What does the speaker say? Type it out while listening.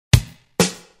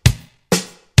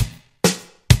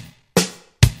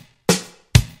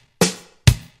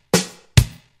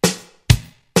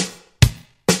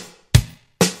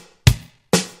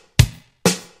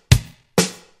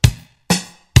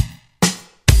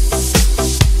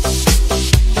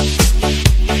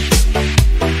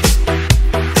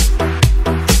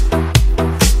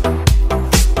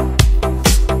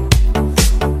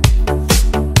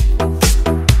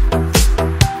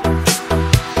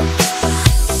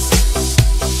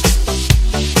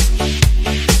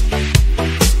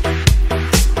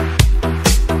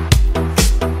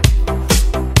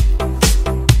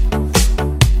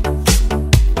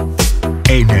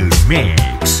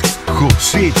Mix,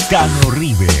 José Tano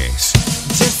Rives.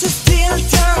 Just a still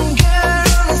tongue girl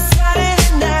on a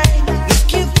Saturday night,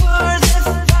 looking for the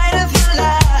fight of your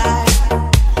life.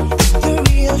 The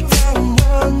real time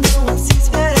world, no one sees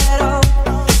her at all.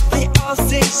 They all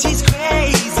say she's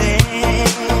crazy.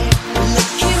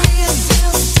 Lucky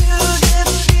missiles to the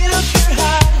beat of her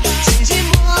heart,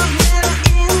 changing movement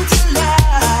into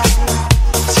life.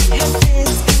 She has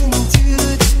danced into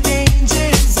the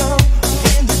danger zone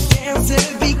when the dancer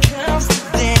becomes the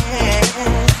dance.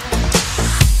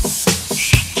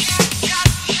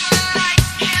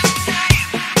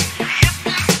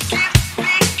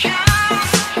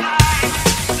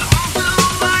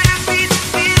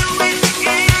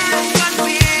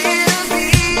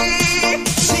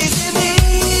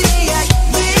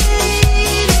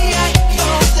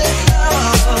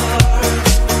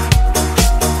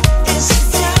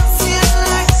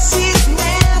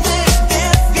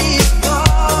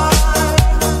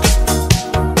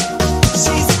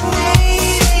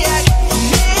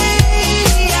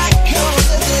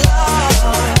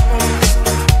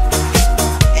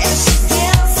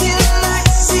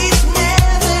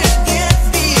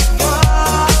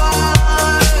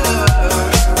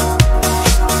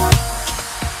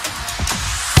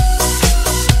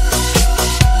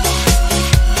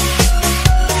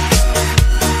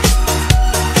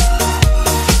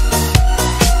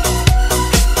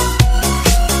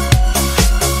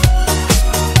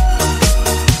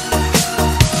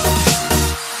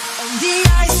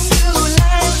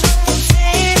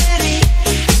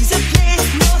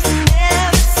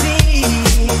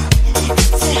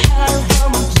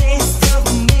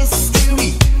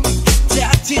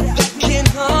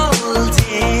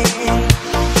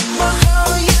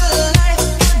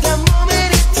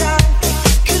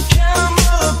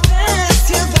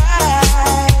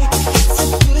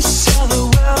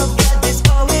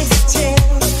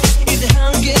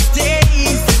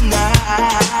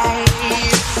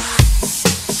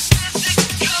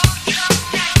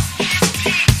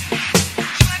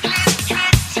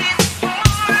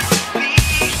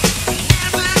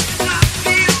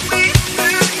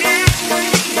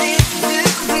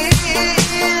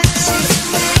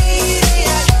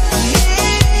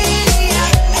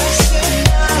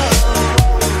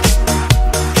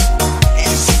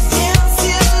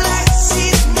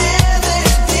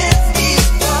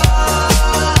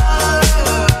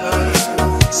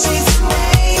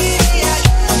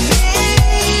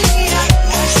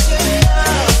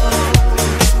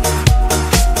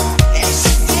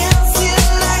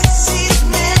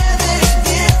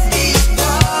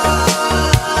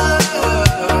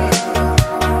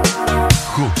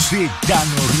 José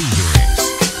Tano Rives.